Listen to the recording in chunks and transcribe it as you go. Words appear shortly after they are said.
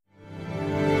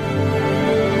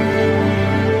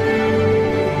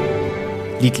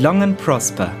Lead Long and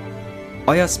Prosper,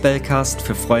 euer Spellcast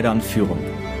für Freude an Führung.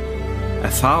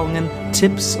 Erfahrungen,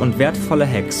 Tipps und wertvolle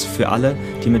Hacks für alle,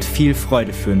 die mit viel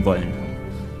Freude führen wollen.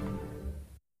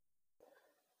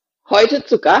 Heute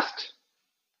zu Gast,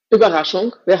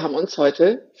 Überraschung, wir haben uns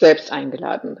heute selbst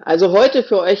eingeladen. Also heute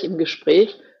für euch im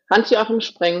Gespräch Hans-Joachim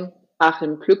Spreng,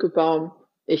 Achim Plückebaum,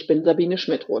 ich bin Sabine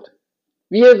Schmittroth.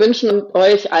 Wir wünschen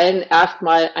euch allen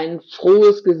erstmal ein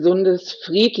frohes, gesundes,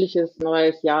 friedliches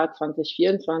neues Jahr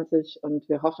 2024 und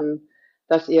wir hoffen,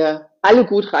 dass ihr alle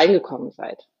gut reingekommen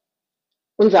seid.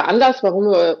 Unser Anlass,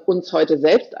 warum wir uns heute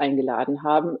selbst eingeladen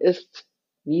haben, ist,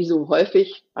 wie so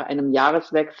häufig bei einem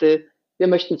Jahreswechsel, wir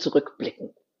möchten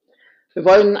zurückblicken. Wir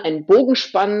wollen einen Bogen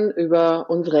spannen über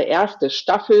unsere erste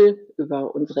Staffel,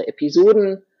 über unsere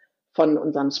Episoden von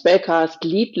unserem Spellcast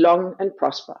Lead Long and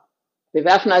Prosper. Wir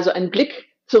werfen also einen Blick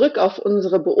zurück auf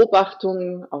unsere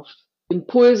Beobachtungen, auf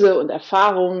Impulse und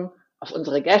Erfahrungen, auf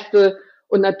unsere Gäste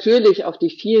und natürlich auf die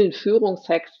vielen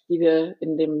Führungshacks, die wir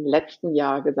in dem letzten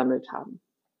Jahr gesammelt haben.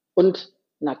 Und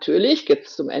natürlich gibt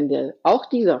es zum Ende auch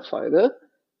dieser Folge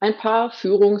ein paar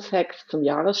Führungshacks zum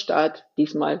Jahresstart,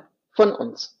 diesmal von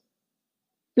uns.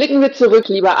 Blicken wir zurück,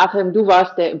 lieber Achim, du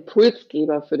warst der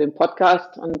Impulsgeber für den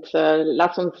Podcast und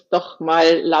lass uns doch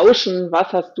mal lauschen.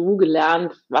 Was hast du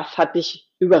gelernt? Was hat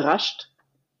dich überrascht?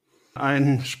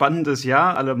 Ein spannendes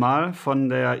Jahr allemal, von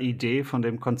der Idee, von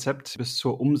dem Konzept bis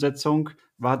zur Umsetzung.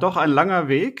 War doch ein langer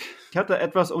Weg. Ich hatte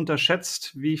etwas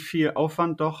unterschätzt, wie viel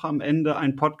Aufwand doch am Ende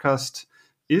ein Podcast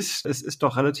ist. Es ist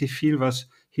doch relativ viel, was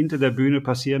hinter der Bühne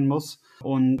passieren muss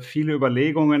und viele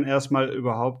Überlegungen erstmal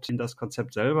überhaupt in das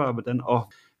Konzept selber, aber dann auch,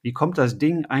 wie kommt das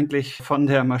Ding eigentlich von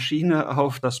der Maschine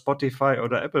auf das Spotify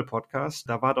oder Apple Podcast?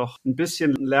 Da war doch ein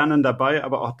bisschen Lernen dabei,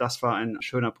 aber auch das war ein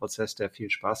schöner Prozess, der viel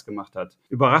Spaß gemacht hat.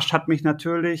 Überrascht hat mich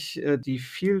natürlich die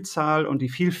Vielzahl und die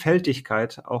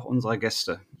Vielfältigkeit auch unserer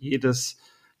Gäste. Jedes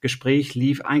Gespräch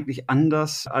lief eigentlich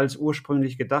anders als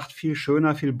ursprünglich gedacht, viel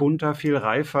schöner, viel bunter, viel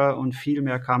reifer und viel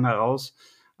mehr kam heraus.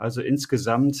 Also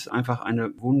insgesamt einfach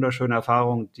eine wunderschöne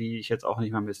Erfahrung, die ich jetzt auch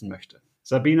nicht mehr missen möchte.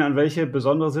 Sabine, an welche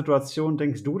besondere Situation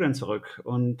denkst du denn zurück?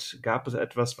 Und gab es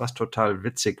etwas, was total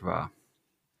witzig war?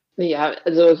 Ja,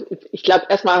 also ich glaube,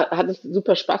 erstmal hat es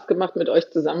super Spaß gemacht, mit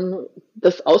euch zusammen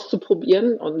das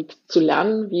auszuprobieren und zu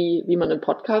lernen, wie man einen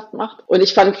Podcast macht. Und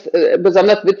ich fand es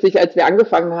besonders witzig, als wir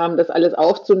angefangen haben, das alles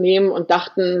aufzunehmen und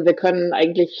dachten, wir können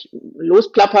eigentlich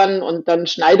losplappern und dann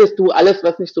schneidest du alles,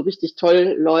 was nicht so richtig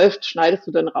toll läuft, schneidest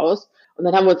du dann raus. Und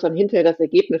dann haben wir uns dann hinterher das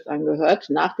Ergebnis angehört,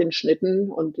 nach den Schnitten.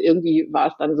 Und irgendwie war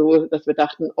es dann so, dass wir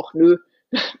dachten, ach nö,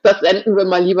 das senden wir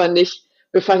mal lieber nicht.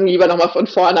 Wir fangen lieber nochmal von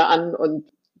vorne an und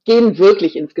gehen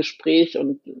wirklich ins Gespräch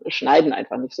und schneiden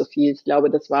einfach nicht so viel. Ich glaube,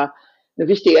 das war eine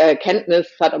wichtige Erkenntnis,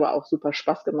 hat aber auch super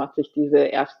Spaß gemacht, sich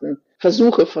diese ersten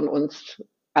Versuche von uns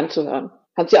anzuhören.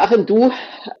 Hans-Joachim, du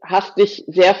hast dich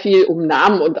sehr viel um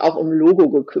Namen und auch um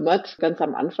Logo gekümmert, ganz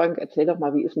am Anfang. Erzähl doch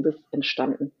mal, wie ist denn das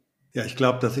entstanden? Ja, ich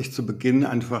glaube, dass ich zu Beginn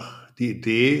einfach die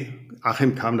Idee,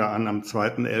 Achim kam da an am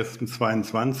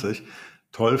 2.11.22,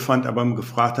 toll fand, aber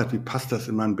gefragt hat, wie passt das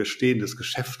in mein bestehendes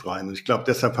Geschäft rein? Und ich glaube,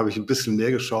 deshalb habe ich ein bisschen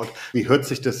mehr geschaut, wie hört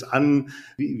sich das an,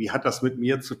 wie hat das mit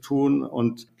mir zu tun?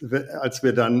 Und als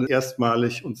wir dann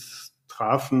erstmalig uns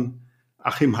trafen,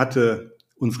 Achim hatte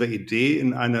unsere Idee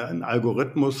in einen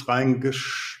Algorithmus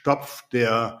reingestopft,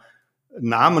 der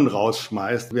Namen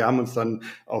rausschmeißt. Wir haben uns dann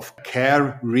auf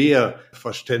Career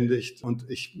verständigt und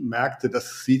ich merkte,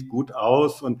 das sieht gut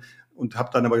aus und habe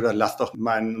dann aber gesagt, lass doch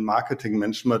meinen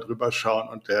Marketingmenschen mal drüber schauen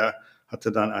und der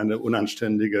hatte dann eine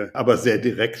unanständige, aber sehr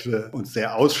direkte und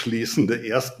sehr ausschließende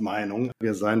Erstmeinung.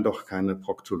 Wir seien doch keine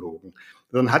Proktologen.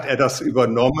 Dann hat er das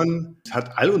übernommen,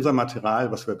 hat all unser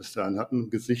Material, was wir bis dahin hatten,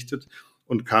 gesichtet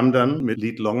und kam dann mit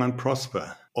Lead Long and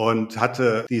Prosper und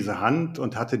hatte diese Hand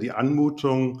und hatte die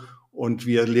Anmutung. Und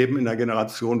wir leben in einer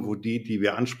Generation, wo die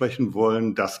wir ansprechen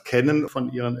wollen, das kennen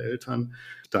von ihren Eltern.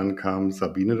 Dann kam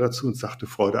Sabine dazu und sagte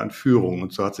Freude an Führung.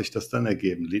 Und so hat sich das dann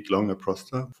ergeben. Lead Long and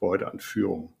Prosper, Freude an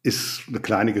Führung. Ist eine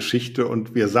kleine Geschichte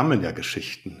und wir sammeln ja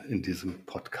Geschichten in diesem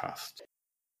Podcast.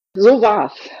 So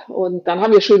war's. Und dann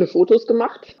haben wir schöne Fotos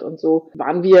gemacht und so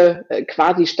waren wir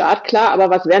quasi startklar. Aber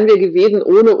was wären wir gewesen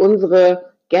ohne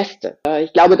unsere Gäste?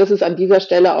 Ich glaube, das ist an dieser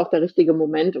Stelle auch der richtige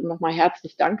Moment, um nochmal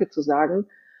herzlich Danke zu sagen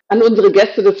an unsere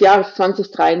Gäste des Jahres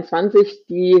 2023,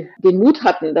 die den Mut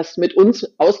hatten, das mit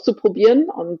uns auszuprobieren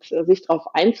und sich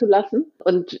darauf einzulassen.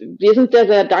 Und wir sind sehr,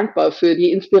 sehr dankbar für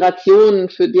die Inspiration,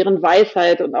 für deren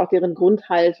Weisheit und auch deren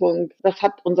Grundhaltung. Das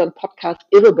hat unseren Podcast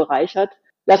irre bereichert.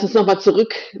 Lass uns nochmal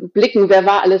zurückblicken. Wer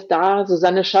war alles da?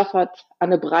 Susanne Schaffert,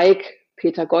 Anne Breik,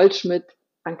 Peter Goldschmidt,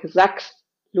 Anke Sachs,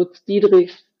 Lutz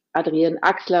Diedrichs, Adrienne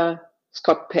Axler,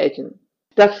 Scott Pelton.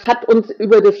 Das hat uns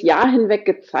über das Jahr hinweg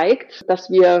gezeigt, dass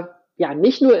wir ja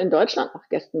nicht nur in Deutschland nach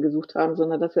Gästen gesucht haben,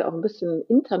 sondern dass wir auch ein bisschen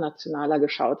internationaler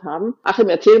geschaut haben. Achim,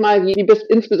 erzähl mal, wie bist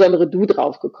insbesondere du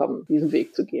drauf gekommen, diesen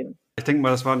Weg zu gehen? Ich denke mal,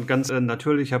 das war ein ganz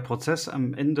natürlicher Prozess.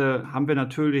 Am Ende haben wir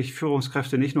natürlich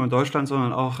Führungskräfte nicht nur in Deutschland,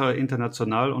 sondern auch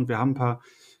international. Und wir haben ein paar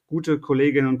gute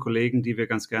Kolleginnen und Kollegen, die wir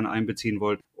ganz gerne einbeziehen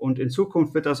wollten. Und in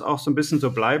Zukunft wird das auch so ein bisschen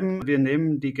so bleiben. Wir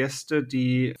nehmen die Gäste,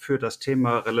 die für das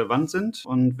Thema relevant sind.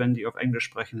 Und wenn die auf Englisch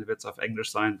sprechen, wird es auf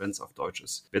Englisch sein. Wenn es auf Deutsch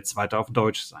ist, wird es weiter auf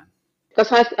Deutsch sein. Das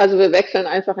heißt also, wir wechseln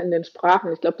einfach in den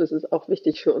Sprachen. Ich glaube, das ist auch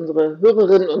wichtig für unsere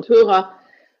Hörerinnen und Hörer.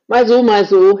 Mal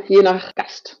so, je nach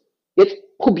Gast. Jetzt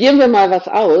probieren wir mal was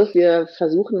aus. Wir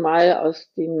versuchen mal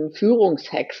aus den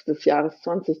Führungshacks des Jahres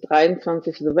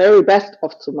 2023 the very best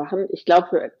of zu machen. Ich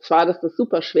glaube zwar, dass das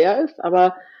super schwer ist,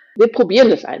 aber wir probieren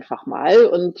das einfach mal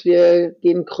und wir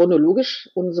gehen chronologisch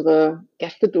unsere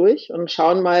Gäste durch und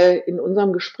schauen mal in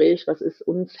unserem Gespräch, was ist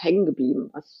uns hängen geblieben.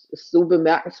 Was ist so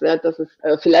bemerkenswert, dass es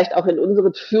vielleicht auch in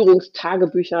unsere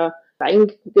Führungstagebücher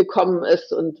reingekommen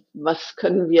ist und was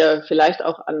können wir vielleicht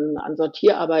auch an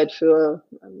Sortierarbeit für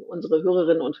unsere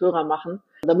Hörerinnen und Hörer machen,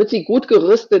 damit sie gut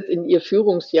gerüstet in ihr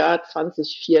Führungsjahr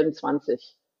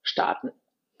 2024 starten.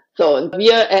 So, und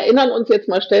wir erinnern uns jetzt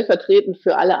mal stellvertretend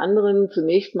für alle anderen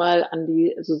zunächst mal an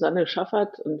die Susanne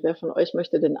Schaffert. Und wer von euch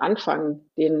möchte denn anfangen,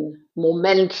 den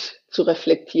Moment zu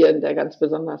reflektieren, der ganz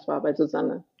besonders war bei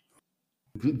Susanne?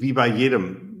 Wie bei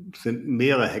jedem sind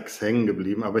mehrere Hacks hängen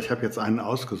geblieben, aber ich habe jetzt einen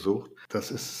ausgesucht.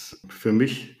 Das ist für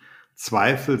mich,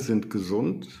 Zweifel sind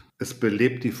gesund. Es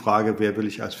belebt die Frage, wer will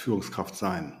ich als Führungskraft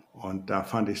sein? Und da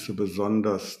fand ich so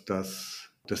besonders, dass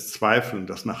das Zweifeln,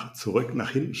 das zurück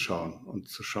nach hinten schauen und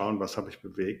zu schauen, was habe ich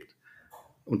bewegt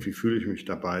und wie fühle ich mich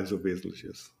dabei, so wesentlich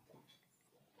ist.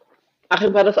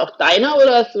 Achim, war das auch deiner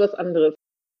oder hast du was anderes?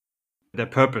 Der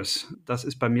Purpose, das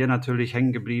ist bei mir natürlich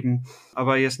hängen geblieben.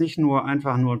 Aber jetzt nicht nur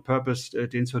einfach nur ein Purpose,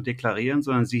 den zu deklarieren,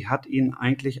 sondern sie hat ihn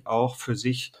eigentlich auch für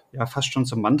sich ja fast schon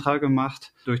zum Mantra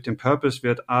gemacht. Durch den Purpose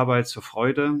wird Arbeit zur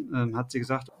Freude, hat sie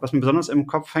gesagt. Was mir besonders im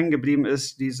Kopf hängen geblieben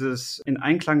ist, dieses in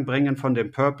Einklang bringen von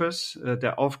dem Purpose,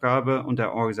 der Aufgabe und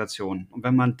der Organisation. Und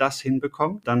wenn man das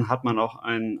hinbekommt, dann hat man auch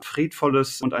ein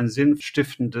friedvolles und ein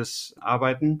sinnstiftendes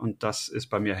Arbeiten. Und das ist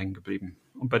bei mir hängen geblieben.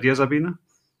 Und bei dir, Sabine?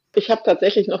 Ich habe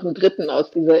tatsächlich noch einen dritten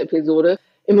aus dieser Episode.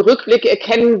 Im Rückblick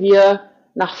erkennen wir,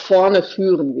 nach vorne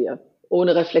führen wir.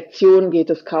 Ohne Reflexion geht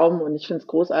es kaum und ich finde es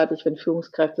großartig, wenn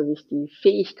Führungskräfte sich die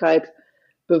Fähigkeit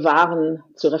bewahren,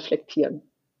 zu reflektieren.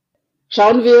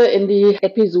 Schauen wir in die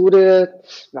Episode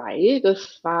 2.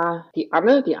 Das war die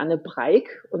Anne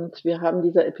Breik und wir haben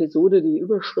dieser Episode die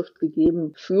Überschrift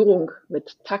gegeben, Führung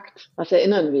mit Takt. Was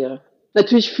erinnern wir?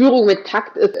 Natürlich, Führung mit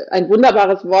Takt ist ein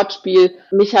wunderbares Wortspiel.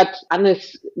 Mich hat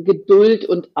Annes Geduld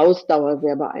und Ausdauer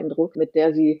sehr beeindruckt, mit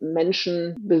der sie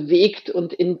Menschen bewegt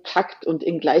und in Takt und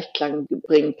in Gleichklang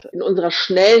bringt. In unserer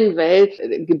schnellen Welt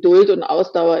Geduld und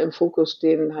Ausdauer im Fokus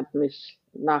stehen, hat mich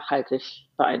nachhaltig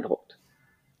beeindruckt.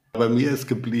 Bei mir ist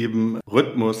geblieben,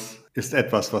 Rhythmus ist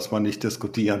etwas, was man nicht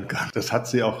diskutieren kann. Das hat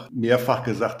sie auch mehrfach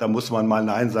gesagt, da muss man mal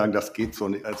Nein sagen, das geht so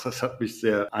nicht. Also das hat mich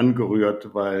sehr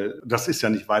angerührt, weil das ist ja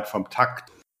nicht weit vom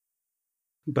Takt.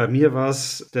 Bei mir war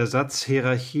es der Satz,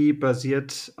 Hierarchie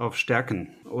basiert auf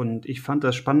Stärken. Und ich fand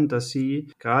das spannend, dass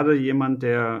sie gerade jemand,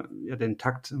 der ja den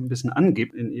Takt ein bisschen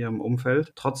angibt in ihrem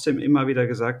Umfeld, trotzdem immer wieder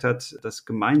gesagt hat, das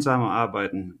gemeinsame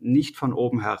Arbeiten, nicht von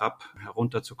oben herab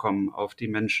herunterzukommen auf die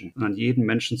Menschen, sondern jeden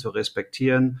Menschen zu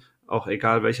respektieren, auch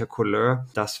egal welcher Couleur,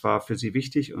 das war für sie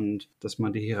wichtig und dass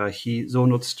man die Hierarchie so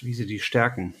nutzt, wie sie die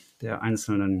Stärken der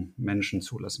einzelnen Menschen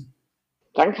zulassen.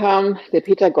 Dann kam der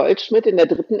Peter Goldschmidt in der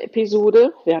 3.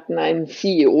 Episode. Wir hatten einen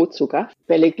CEO zu Gast.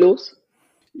 Wer legt los?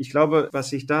 Ich glaube,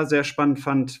 was ich da sehr spannend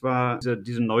fand, war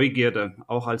diese Neugierde,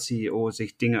 auch als CEO,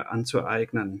 sich Dinge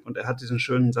anzueignen. Und er hat diesen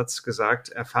schönen Satz gesagt,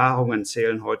 Erfahrungen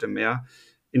zählen heute mehr,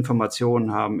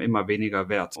 Informationen haben immer weniger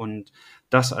Wert. Und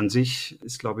das an sich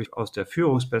ist, glaube ich, aus der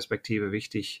Führungsperspektive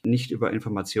wichtig, nicht über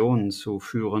Informationen zu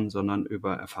führen, sondern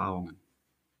über Erfahrungen.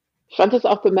 Ich fand es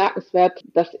auch bemerkenswert,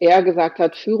 dass er gesagt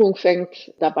hat, Führung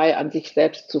fängt dabei an, sich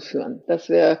selbst zu führen. Dass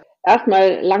wir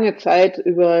erstmal lange Zeit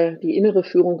über die innere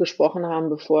Führung gesprochen haben,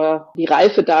 bevor die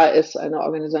Reife da ist, eine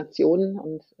Organisation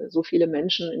und so viele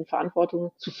Menschen in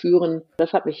Verantwortung zu führen.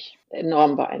 Das hat mich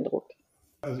enorm beeindruckt.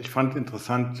 Also ich fand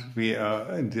interessant, wie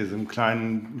er in diesem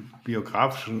kleinen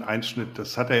biografischen Einschnitt,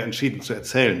 das hat er entschieden zu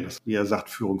erzählen, wie er sagt,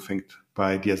 Führung fängt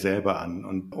bei dir selber an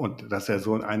und dass er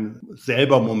so einen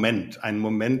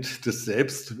Moment des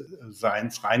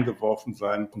Selbstseins reingeworfen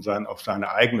sein auf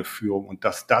seine eigene Führung und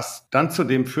dass das dann zu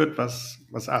dem führt,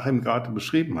 was Achim gerade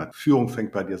beschrieben hat. Führung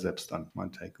fängt bei dir selbst an,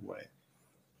 mein Takeaway.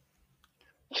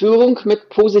 Führung mit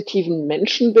positivem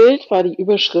Menschenbild war die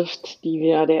Überschrift, die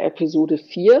wir der Episode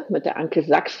 4 mit der Anke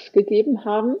Sachs gegeben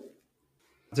haben.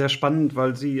 Sehr spannend,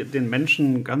 weil sie den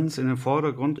Menschen ganz in den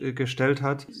Vordergrund gestellt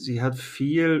hat. Sie hat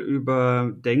viel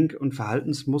über Denk- und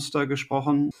Verhaltensmuster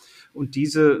gesprochen und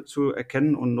diese zu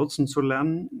erkennen und nutzen zu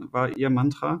lernen, war ihr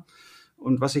Mantra.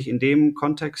 Und was ich in dem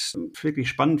Kontext wirklich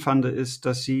spannend fand, ist,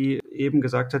 dass sie eben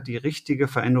gesagt hat, die richtige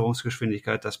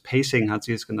Veränderungsgeschwindigkeit, das Pacing hat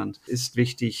sie es genannt, ist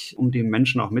wichtig, um die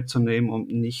Menschen auch mitzunehmen, um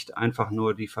nicht einfach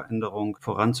nur die Veränderung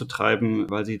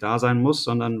voranzutreiben, weil sie da sein muss,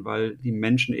 sondern weil die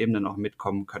Menschen eben dann auch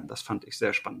mitkommen können. Das fand ich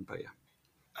sehr spannend bei ihr.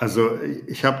 Also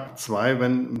ich habe zwei,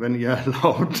 wenn ihr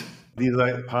erlaubt.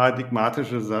 Dieser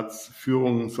paradigmatische Satz,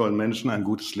 Führung soll Menschen ein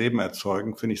gutes Leben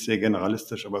erzeugen, finde ich sehr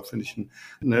generalistisch, aber finde ich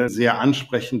eine sehr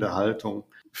ansprechende Haltung.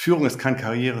 Führung ist kein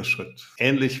Karriereschritt.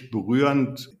 Ähnlich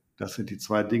berührend, das sind die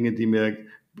zwei Dinge, die mir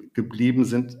geblieben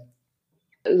sind.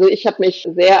 Also ich habe mich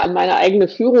sehr an meine eigene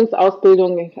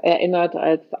Führungsausbildung erinnert,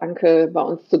 als Anke bei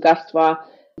uns zu Gast war.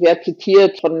 Sie hat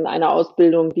zitiert von einer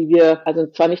Ausbildung, die wir also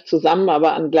zwar nicht zusammen,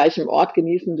 aber an gleichem Ort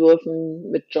genießen dürfen,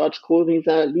 mit George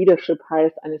Kohlrieser. Leadership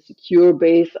heißt, eine secure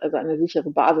base, also eine sichere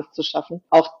Basis zu schaffen.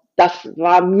 Auch das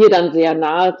war mir dann sehr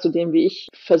nahe zu dem, wie ich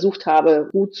versucht habe,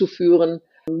 gut zu führen.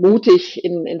 Mutig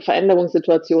in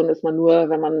Veränderungssituationen ist man nur,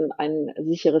 wenn man ein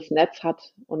sicheres Netz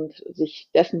hat und sich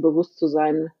dessen bewusst zu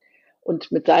sein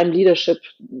und mit seinem Leadership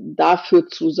dafür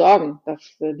zu sorgen,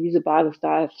 dass diese Basis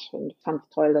da ist. Und ich fand es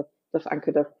toll, dass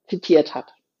Anke das zitiert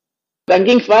hat. Dann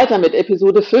ging es weiter mit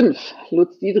Episode 5.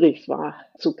 Lutz Diedrichs war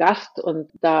zu Gast und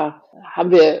da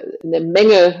haben wir eine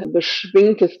Menge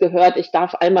Beschwingtes gehört. Ich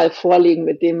darf einmal vorlegen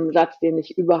mit dem Satz, den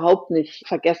ich überhaupt nicht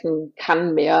vergessen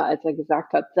kann mehr, als er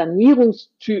gesagt hat,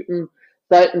 Sanierungstypen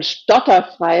sollten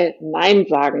stotterfrei Nein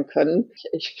sagen können.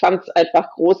 Ich fand es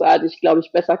einfach großartig, glaube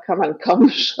ich, besser kann man kaum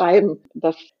beschreiben,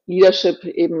 dass Leadership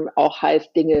eben auch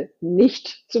heißt, Dinge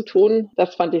nicht zu tun.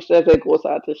 Das fand ich sehr, sehr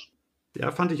großartig. Ja,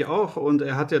 fand ich auch. Und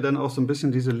er hat ja dann auch so ein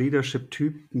bisschen diese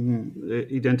Leadership-Typen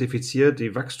identifiziert,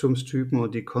 die Wachstumstypen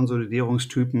und die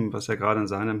Konsolidierungstypen, was ja gerade in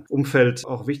seinem Umfeld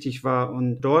auch wichtig war.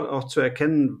 Und dort auch zu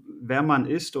erkennen, wer man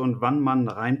ist und wann man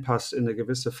reinpasst in eine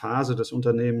gewisse Phase des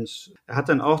Unternehmens. Er hat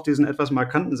dann auch diesen etwas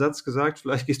markanten Satz gesagt,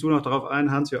 vielleicht gehst du noch darauf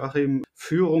ein, Hans-Joachim,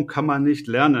 Führung kann man nicht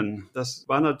lernen. Das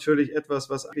war natürlich etwas,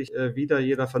 was eigentlich wider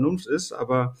jeder Vernunft ist,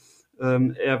 aber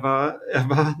er war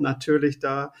natürlich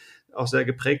da auch sehr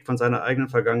geprägt von seiner eigenen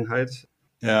Vergangenheit.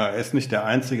 Ja, er ist nicht der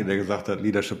Einzige, der gesagt hat,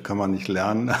 Leadership kann man nicht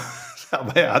lernen,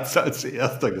 aber er hat es als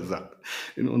Erster gesagt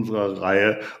in unserer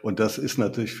Reihe. Und das ist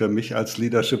natürlich für mich als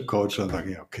Leadership-Coach, dann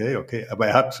sage ich, okay, aber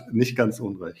er hat nicht ganz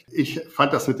unrecht. Ich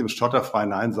fand das mit dem stotterfreien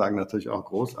Nein sagen natürlich auch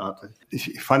großartig.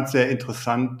 Ich fand sehr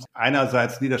interessant,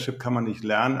 einerseits Leadership kann man nicht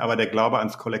lernen, aber der Glaube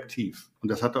ans Kollektiv. Und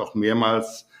das hat er auch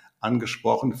mehrmals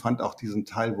angesprochen, fand auch diesen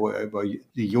Teil, wo er über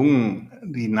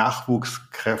die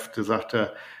Nachwuchskräfte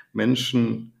sagte,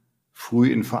 Menschen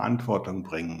früh in Verantwortung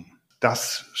bringen.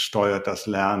 Das steuert das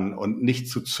Lernen und nicht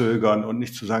zu zögern und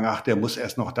nicht zu sagen, ach, der muss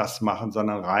erst noch das machen,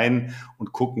 sondern rein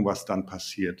und gucken, was dann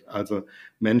passiert. Also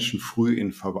Menschen früh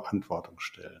in Verantwortung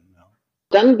stellen.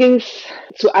 Dann ging es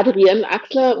zu Adrienne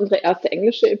Axler, unsere erste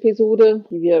englische Episode,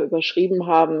 die wir überschrieben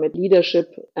haben mit Leadership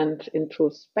and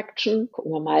Introspection.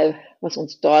 Gucken wir mal, was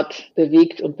uns dort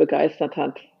bewegt und begeistert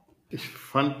hat. Ich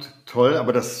fand toll,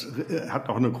 aber das hat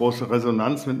auch eine große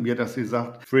Resonanz mit mir, dass sie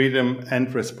sagt, Freedom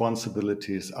and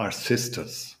Responsibilities are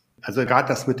sisters. Also gerade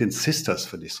das mit den Sisters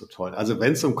finde ich so toll. Also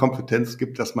wenn es um Kompetenz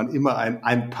gibt, dass man immer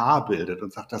ein Paar bildet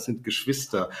und sagt, das sind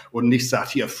Geschwister und nicht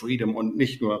sagt hier Freedom und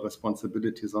nicht nur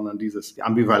Responsibility, sondern die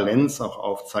Ambivalenz auch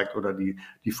aufzeigt oder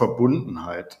die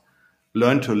Verbundenheit.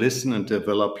 Learn to listen and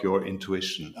develop your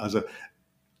intuition. Also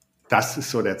das ist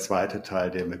so der zweite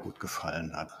Teil, der mir gut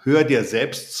gefallen hat. Hör dir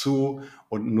selbst zu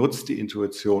und nutz die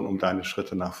Intuition, um deine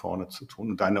Schritte nach vorne zu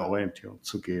tun und deine Orientierung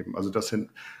zu geben. Also das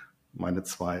sind meine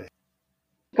zwei.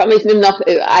 Komm, ich nehme noch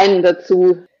einen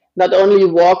dazu. Not only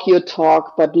walk your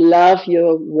talk, but love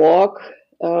your walk.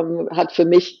 Hat für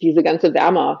mich diese ganze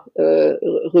Wärme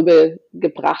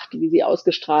rübergebracht, wie sie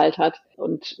ausgestrahlt hat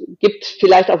und gibt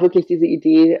vielleicht auch wirklich diese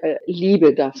Idee,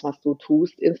 liebe das, was du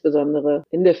tust, insbesondere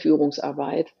in der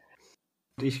Führungsarbeit.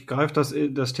 Ich greife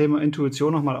das Thema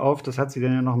Intuition nochmal auf. Das hat sie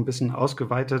dann ja noch ein bisschen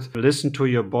ausgeweitet. Listen to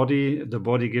your body. The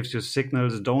body gives you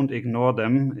signals. Don't ignore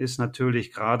them. Ist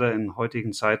natürlich gerade in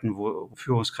heutigen Zeiten, wo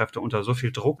Führungskräfte unter so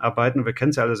viel Druck arbeiten. Wir kennen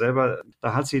es ja alle selber.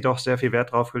 Da hat sie doch sehr viel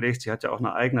Wert drauf gelegt. Sie hat ja auch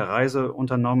eine eigene Reise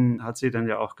unternommen. Hat sie dann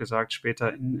ja auch gesagt,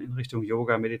 später in Richtung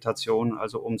Yoga, Meditation.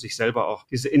 Also um sich selber auch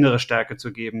diese innere Stärke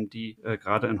zu geben, die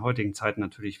gerade in heutigen Zeiten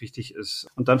natürlich wichtig ist.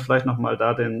 Und dann vielleicht nochmal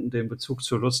da den Bezug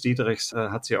zu Lutz Diedrichs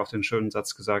hat sie auch den schönen Satz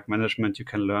Satz gesagt, Management you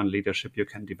can learn, Leadership you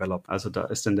can develop. Also da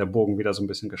ist dann der Bogen wieder so ein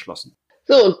bisschen geschlossen.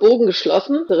 So, und Bogen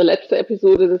geschlossen. Unsere letzte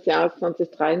Episode des Jahres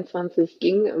 2023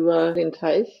 ging über den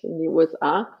Teich in die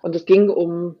USA. Und es ging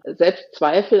um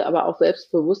Selbstzweifel, aber auch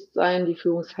Selbstbewusstsein, die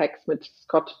Führungshacks mit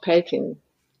Scott Pelting.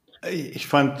 Ich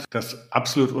fand das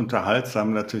absolut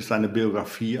unterhaltsam, natürlich seine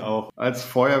Biografie auch. Als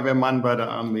Feuerwehrmann bei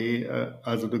der Armee,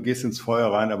 also du gehst ins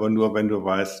Feuer rein, aber nur, wenn du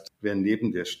weißt, wer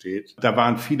neben dir steht. Da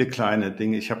waren viele kleine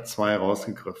Dinge, ich habe 2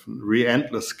 rausgegriffen.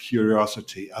 Relentless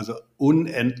Curiosity, also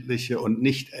unendliche und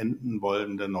nicht enden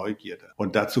wollende Neugierde.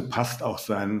 Und dazu passt auch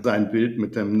sein Bild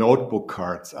mit dem Notebook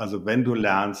Cards. Also wenn du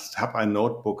lernst, hab ein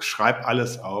Notebook, schreib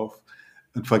alles auf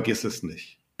und vergiss es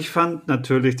nicht. Ich fand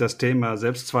natürlich das Thema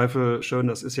Selbstzweifel schön.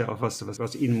 Das ist ja auch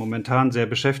was ihn momentan sehr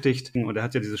beschäftigt. Und er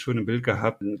hat ja dieses schöne Bild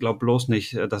gehabt. Glaub bloß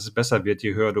nicht, dass es besser wird,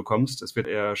 je höher du kommst. Es wird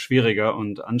eher schwieriger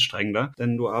und anstrengender.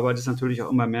 Denn du arbeitest natürlich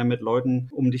auch immer mehr mit Leuten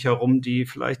um dich herum, die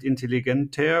vielleicht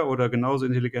intelligenter oder genauso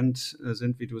intelligent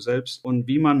sind wie du selbst. Und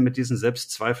wie man mit diesen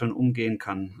Selbstzweifeln umgehen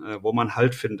kann, wo man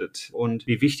Halt findet. Und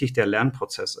wie wichtig der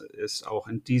Lernprozess ist, auch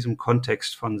in diesem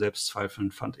Kontext von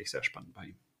Selbstzweifeln, fand ich sehr spannend bei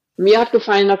ihm. Mir hat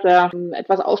gefallen, dass er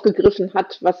etwas aufgegriffen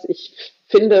hat, was ich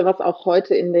finde, was auch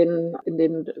heute in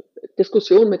den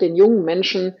Diskussionen mit den jungen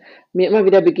Menschen mir immer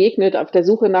wieder begegnet, auf der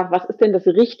Suche nach, was ist denn das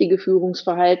richtige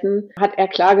Führungsverhalten, hat er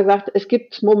klar gesagt, es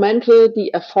gibt Momente,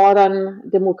 die erfordern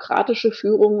demokratische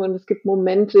Führung und es gibt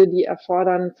Momente, die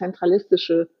erfordern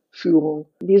zentralistische Führung.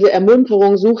 Diese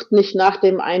Ermunterung sucht nicht nach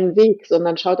dem einen Weg,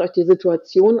 sondern schaut euch die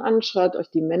Situation an, schaut euch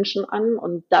die Menschen an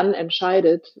und dann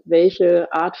entscheidet,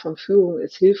 welche Art von Führung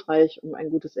ist hilfreich, um ein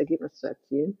gutes Ergebnis zu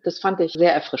erzielen. Das fand ich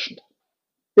sehr erfrischend.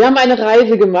 Wir haben eine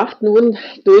Reise gemacht nun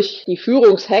durch die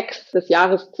Führungshacks des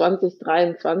Jahres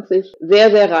 2023, sehr,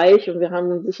 sehr reich, und wir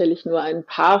haben sicherlich nur ein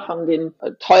paar von den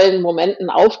tollen Momenten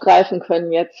aufgreifen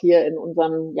können jetzt hier in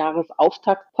unserem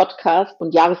Jahresauftakt-Podcast.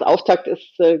 Und Jahresauftakt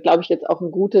ist, glaube ich, jetzt auch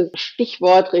ein gutes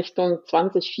Stichwort Richtung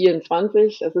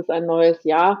 2024. Es ist ein neues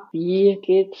Jahr. Wie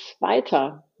geht's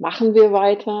weiter? Machen wir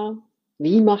weiter?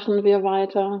 Wie machen wir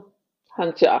weiter?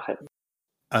 Hans-Joachim.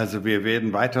 Also wir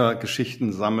werden weiter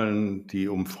Geschichten sammeln, die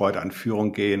um Freude an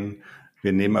Führung gehen.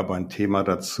 Wir nehmen aber ein Thema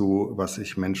dazu, was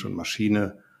ich Mensch und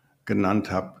Maschine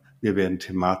genannt habe. Wir werden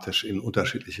thematisch in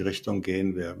unterschiedliche Richtungen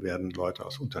gehen. Wir werden Leute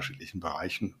aus unterschiedlichen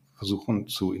Bereichen versuchen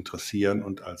zu interessieren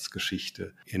und als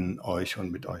Geschichte in euch und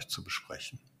mit euch zu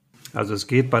besprechen. Also es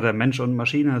geht bei der Mensch und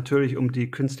Maschine natürlich um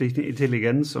die künstliche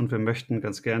Intelligenz und wir möchten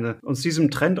ganz gerne uns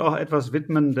diesem Trend auch etwas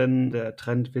widmen, denn der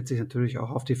Trend wird sich natürlich auch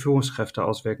auf die Führungskräfte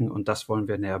auswirken und das wollen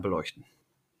wir näher beleuchten.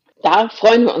 Da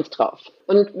freuen wir uns drauf.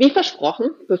 Und wie versprochen,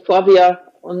 bevor wir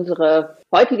unsere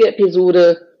heutige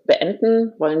Episode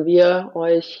beenden, wollen wir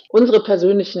euch unsere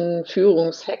persönlichen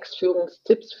Führungshacks,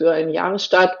 Führungstipps für einen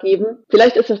Jahresstart geben.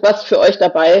 Vielleicht ist es was für euch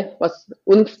dabei, was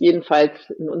uns jedenfalls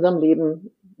in unserem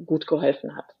Leben gut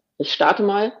geholfen hat. Ich starte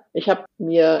mal. Ich habe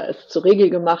mir es zur Regel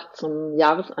gemacht, zum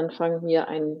Jahresanfang mir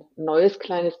ein neues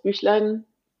kleines Büchlein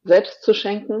selbst zu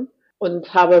schenken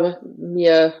und habe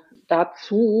mir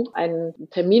dazu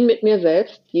einen Termin mit mir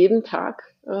selbst jeden Tag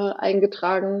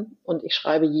eingetragen und ich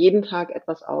schreibe jeden Tag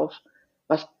etwas auf,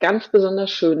 was ganz besonders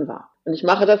schön war. Und ich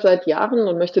mache das seit Jahren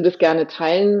und möchte das gerne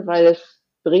teilen, weil es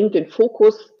bringt den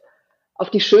Fokus auf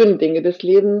die schönen Dinge des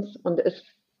Lebens und es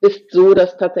ist so,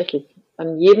 dass tatsächlich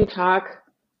an jedem Tag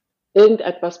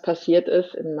irgendetwas passiert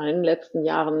ist in meinen letzten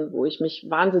Jahren, wo ich mich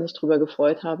wahnsinnig drüber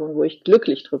gefreut habe und wo ich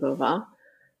glücklich drüber war.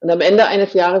 Und am Ende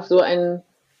eines Jahres so ein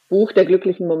Buch der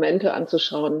glücklichen Momente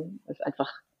anzuschauen, ist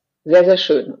einfach sehr, sehr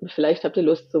schön. Und vielleicht habt ihr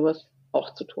Lust, sowas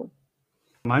auch zu tun.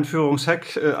 Mein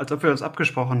Führungshack, als ob wir uns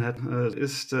abgesprochen hätten,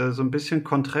 ist so ein bisschen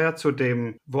konträr zu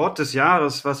dem Wort des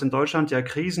Jahres, was in Deutschland ja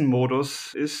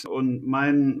Krisenmodus ist. Und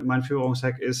mein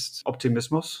Führungshack ist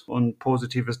Optimismus und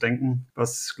positives Denken,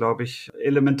 was, glaube ich,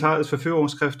 elementar ist für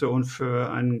Führungskräfte und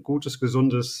für ein gutes,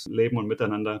 gesundes Leben und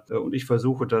Miteinander. Und ich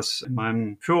versuche das in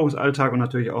meinem Führungsalltag und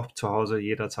natürlich auch zu Hause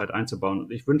jederzeit einzubauen.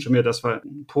 Und ich wünsche mir, dass wir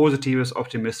ein positives,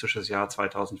 optimistisches Jahr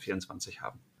 2024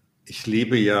 haben. Ich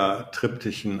liebe ja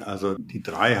Triptychen, also die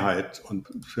Dreiheit. Und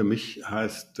für mich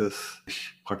heißt das,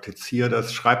 ich praktiziere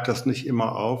das, schreibe das nicht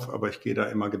immer auf, aber ich gehe da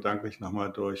immer gedanklich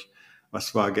nochmal durch.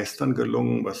 Was war gestern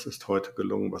gelungen? Was ist heute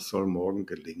gelungen? Was soll morgen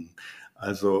gelingen?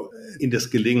 Also in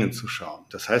das Gelingen zu schauen.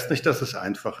 Das heißt nicht, dass es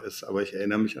einfach ist, aber ich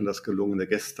erinnere mich an das Gelungene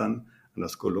gestern, an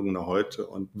das Gelungene heute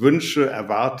und wünsche,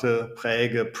 erwarte,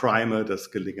 präge, prime das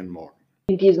Gelingen morgen.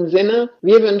 In diesem Sinne,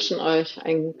 wir wünschen euch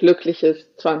ein glückliches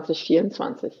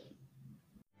 2024.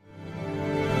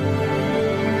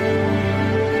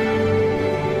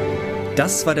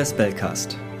 Das war der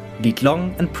Spellcast. Lead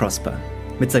Long and Prosper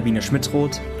mit Sabine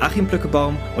Schmittroth, Achim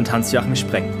Plückebaum und Hans-Joachim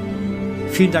Spreng.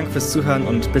 Vielen Dank fürs Zuhören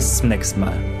und bis zum nächsten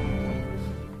Mal.